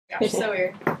Gosh, so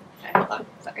weird. Okay, hold on.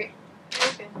 Sorry.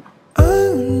 Okay. I'm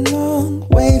a long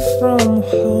way from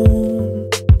home.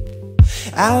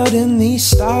 Out in these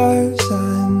stars,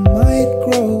 I might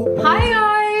grow. Hi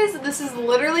guys! This is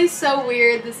literally so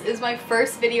weird. This is my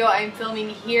first video I'm filming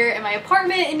here in my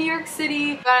apartment in New York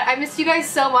City. But I missed you guys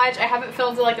so much. I haven't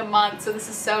filmed in like a month, so this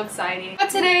is so exciting. But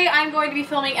today I'm going to be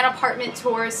filming an apartment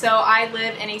tour. So I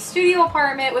live in a studio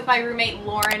apartment with my roommate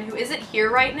Lauren, who isn't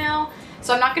here right now.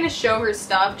 So I'm not going to show her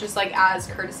stuff, just like as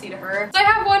courtesy to her. So I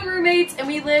have one roommate and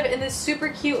we live in this super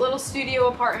cute little studio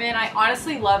apartment. I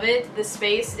honestly love it. The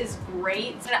space is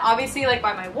great. And obviously like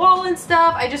by my wall and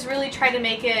stuff, I just really try to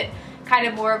make it kind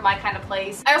of more of my kind of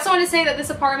place. I also want to say that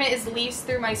this apartment is leased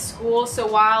through my school, so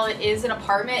while it is an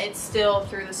apartment, it's still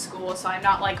through the school, so I'm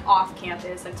not like off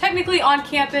campus. I'm technically on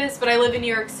campus, but I live in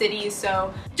New York City,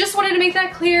 so just wanted to make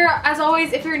that clear. As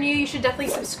always, if you're new, you should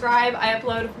definitely subscribe. I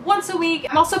upload once a week.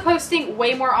 I'm also posting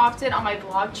way more often on my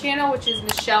blog channel, which is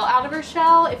Michelle Out of Her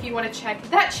Shell. If you want to check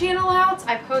that channel out,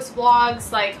 I post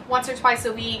vlogs like once or twice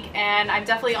a week, and I'm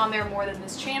definitely on there more than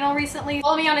this channel recently.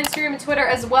 Follow me on Instagram and Twitter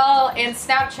as well, and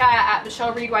Snapchat at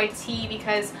Michelle Reed YT,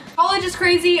 because college is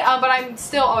crazy, but I'm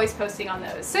still always posting on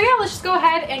those. So yeah, let's just go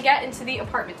ahead and get into the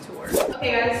apartment tour.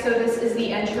 Okay guys, so this is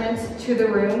the entrance to the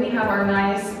room. We have our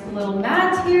nice little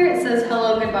mat here. It says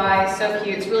hello, goodbye. So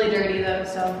cute. It's really dirty though,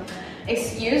 so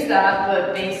excuse that,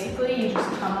 but basically you just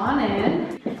come on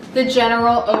in. The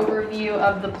general overview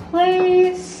of the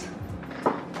place.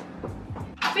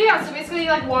 So yeah, so basically you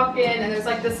like walk in and there's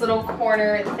like this little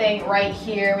corner thing right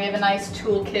here. We have a nice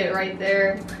toolkit right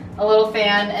there, a little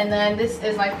fan, and then this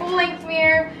is my full-length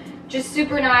mirror. Just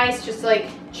super nice, just like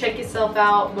check yourself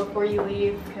out before you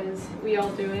leave, because we all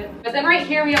do it. But then right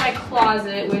here we have my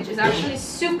closet, which is actually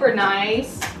super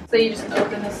nice. So you just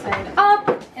open this thing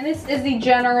up, and this is the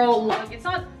general look. It's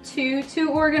not too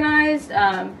organized,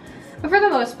 but for the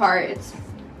most part it's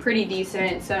pretty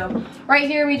decent. So right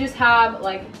here we just have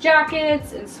like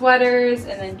jackets and sweaters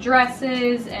and then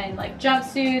dresses and like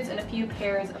jumpsuits and a few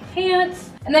pairs of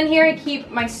pants. And then here I keep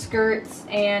my skirts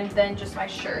and then just my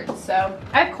shirts. So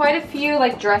I have quite a few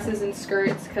like dresses and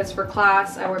skirts because for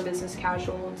class I wear business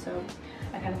casual, and so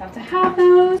I kind of have to have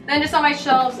those. Then just on my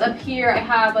shelves up here I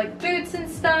have like boots and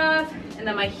stuff, and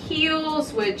then my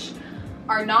heels, which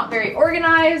are not very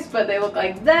organized, but they look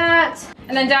like that.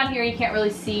 And then down here you can't really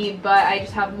see, but I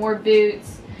just have more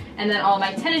boots, and then all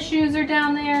my tennis shoes are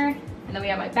down there. And then we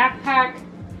have my backpack,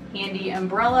 handy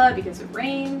umbrella because it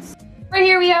rains. Right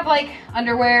here we have like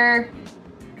underwear,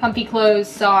 comfy clothes,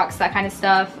 socks, that kind of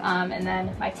stuff. And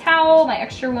then my towel, my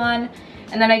extra one.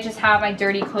 And then I just have my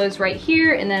dirty clothes right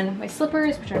here, and then my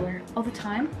slippers, which I wear all the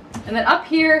time. And then up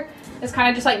here is kind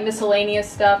of just like miscellaneous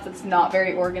stuff that's not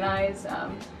very organized.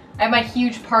 I have my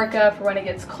huge parka for when it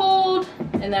gets cold,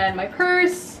 and then my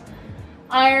purse,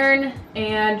 iron,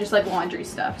 and just like laundry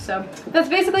stuff. So that's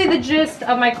basically the gist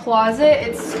of my closet.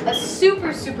 It's a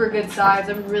super good size.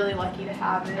 I'm really lucky to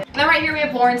have it. And then right here we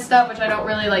have Lauren's stuff, which I don't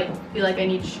really like feel like I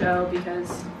need to show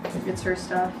because it's her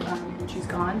stuff and she's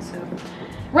gone. So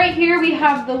right here we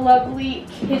have the lovely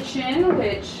kitchen,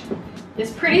 which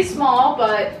is pretty small,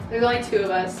 but there's only two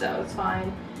of us, so it's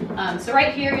fine. So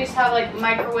right here we just have like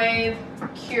microwave,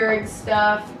 Keurig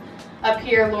stuff. Up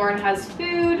here Lauren has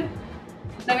food.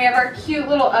 Then we have our cute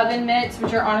little oven mitts,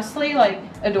 which are honestly like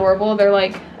adorable. They're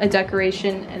like a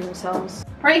decoration in themselves.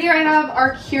 Right here I have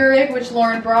our Keurig, which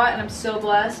Lauren brought, and I'm so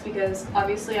blessed because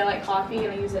obviously I like coffee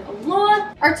and I use it a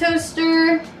lot. Our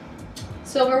toaster,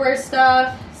 silverware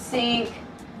stuff, sink,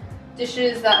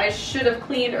 dishes that I should have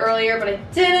cleaned earlier but I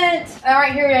didn't. And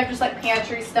right here we have just like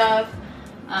pantry stuff.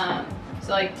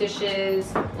 So like dishes,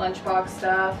 lunchbox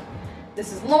stuff.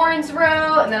 This is Lauren's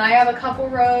row, and then I have a couple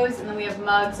rows, and then we have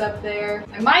mugs up there.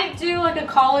 I might do like a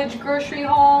college grocery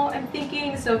haul, I'm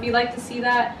thinking, so if you'd like to see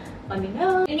that, let me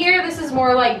know. And here, this is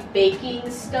more like baking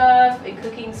stuff and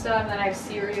cooking stuff, and then I have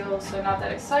cereal, so not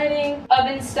that exciting.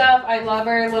 Oven stuff, I love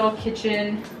our little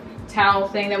kitchen towel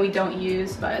thing that we don't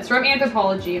use, but it's from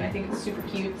Anthropology, and I think it's super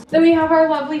cute. Then we have our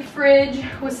lovely fridge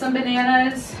with some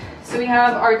bananas. So we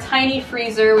have our tiny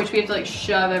freezer, which we have to like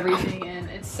shove everything in.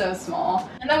 It's so small.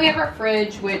 And then we have our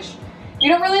fridge, which we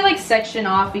don't really like section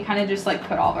off. We kind of just like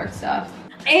put all of our stuff.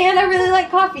 And I really like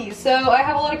coffee, so I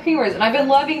have a lot of creamers, and I've been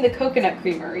loving the coconut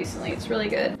creamer recently. It's really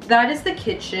good. That is the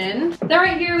kitchen. Then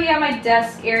right here we have my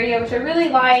desk area, which I really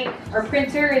like. Our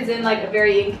printer is in like a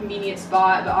very inconvenient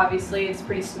spot, but obviously it's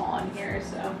pretty small in here,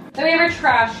 so. Then we have our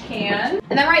trash can.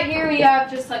 And then right here we have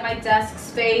just like my desk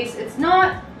space. It's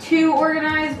not too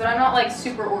organized, but I'm not like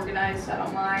super organized, so I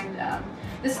don't mind.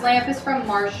 This lamp is from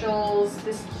Marshall's.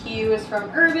 This cue is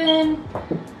from Urban.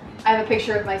 I have a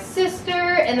picture of my sister,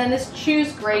 and then this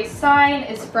choose gray sign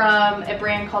is from a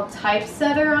brand called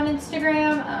Typesetter on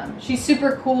Instagram. She's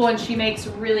super cool and she makes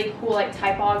really cool like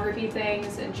typography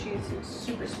things, and she's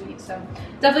super sweet, so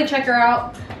definitely check her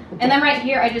out. And then right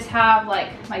here I just have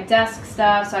like my desk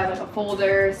stuff, so I have like a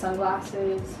folder,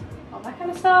 sunglasses, all that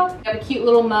kind of stuff. I have a cute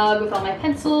little mug with all my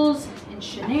pencils and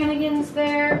shenanigans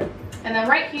there. And then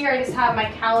right here I just have my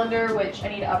calendar, which I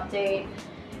need to update.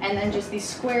 And then just these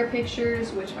square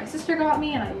pictures, which my sister got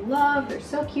me and I love, they're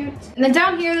so cute. And then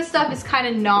down here, this stuff is kind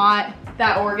of not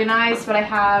that organized, but I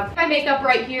have my makeup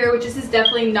right here, which this is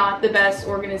definitely not the best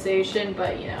organization,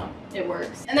 but you know, it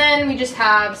works. And then we just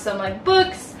have some like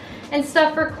books and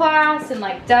stuff for class and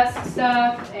like desk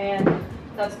stuff, and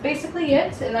that's basically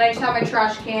it. And then I just have my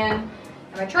trash can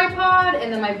and my tripod,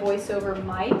 and then my voiceover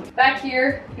mic. Back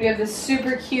here, we have this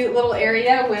super cute little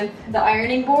area with the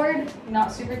ironing board.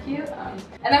 Not super cute. And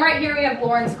then right here we have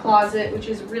Lauren's closet, which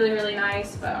is really, really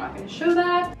nice, but I'm not gonna show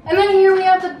that. And then here we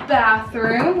have the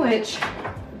bathroom, which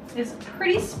is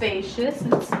pretty spacious.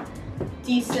 It's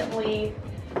decently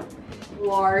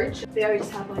large. They always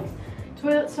have like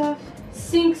toilet stuff,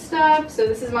 sink stuff. So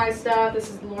this is my stuff, this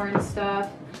is Lauren's stuff.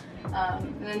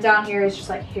 And then down here is just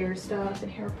like hair stuff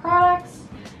and hair products.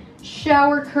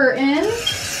 Shower curtain.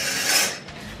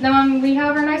 Then we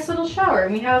have our nice little shower,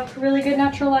 and we have really good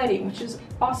natural lighting, which is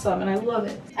awesome and I love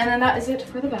it. And then that is it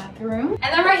for the bathroom.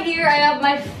 And then right here I have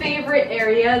my favorite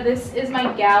area. This is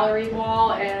my gallery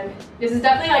wall, and this is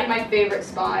definitely like my favorite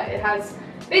spot. It has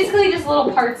basically just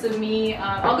little parts of me.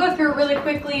 I'll go through it really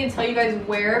quickly and tell you guys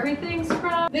where everything's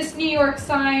from. This New York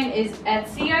sign is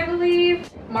Etsy, I believe.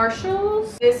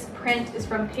 Marshall's. This print is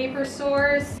from Paper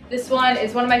Source. This one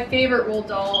is one of my favorite Roald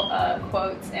Dahl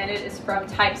quotes, and it is from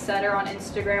Typesetter on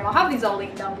Instagram. I'll have these all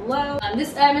linked down below.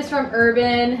 This M is from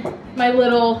Urban. My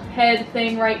little head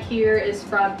thing right here is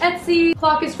from Etsy.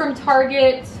 Clock is from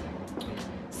Target.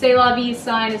 C'est La Vie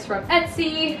sign is from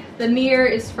Etsy. The mirror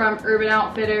is from Urban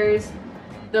Outfitters.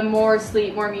 The more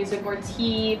sleep, more music, more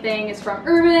tea thing is from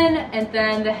Urban. And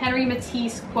then the Henry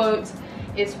Matisse quote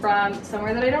is from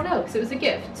somewhere that I don't know because it was a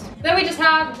gift. Then we just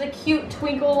have the cute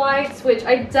twinkle lights, which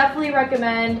I definitely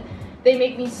recommend. They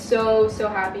make me so, so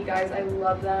happy, guys. I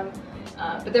love them.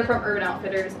 But they're from Urban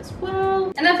Outfitters as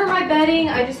well. And then for my bedding,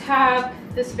 I just have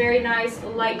this very nice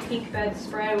light pink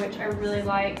bedspread, which I really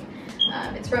like.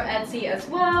 It's from Etsy as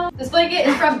well. This blanket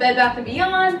is from Bed Bath &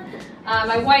 Beyond.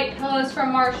 My white pillow is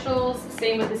from Marshall's,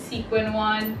 same with the sequin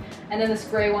one. And then this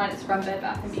gray one is from Bed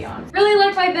Bath & Beyond. Really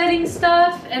like my bedding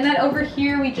stuff. And then over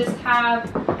here we just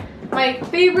have my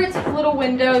favorite little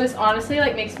window. This honestly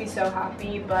like makes me so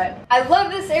happy, but I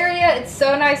love this area. It's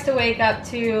so nice to wake up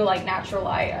to like natural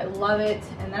light. I love it.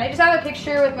 And then I just have a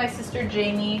picture with my sister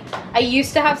Jamie. I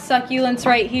used to have succulents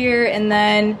right here, and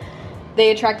then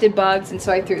they attracted bugs, and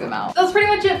so I threw them out. That's pretty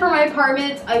much it for my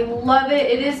apartment. I love it.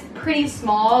 It is pretty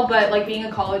small, but like being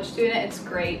a college student, it's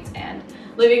great. And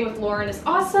living with Lauren is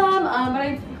awesome. But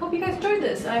I hope you guys enjoyed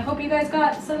this, and I hope you guys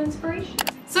got some inspiration.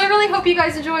 So I really hope you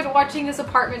guys enjoyed watching this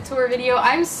apartment tour video.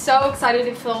 I'm so excited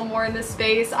to film more in this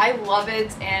space. I love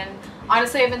it, and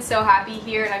honestly, I've been so happy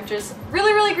here, and I'm just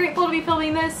really, really grateful to be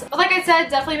filming this. But like I said,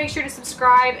 definitely make sure to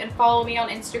subscribe and follow me on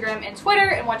Instagram and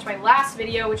Twitter, and watch my last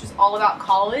video, which is all about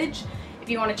college, if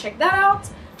you want to check that out.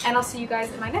 And I'll see you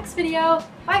guys in my next video.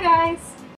 Bye, guys!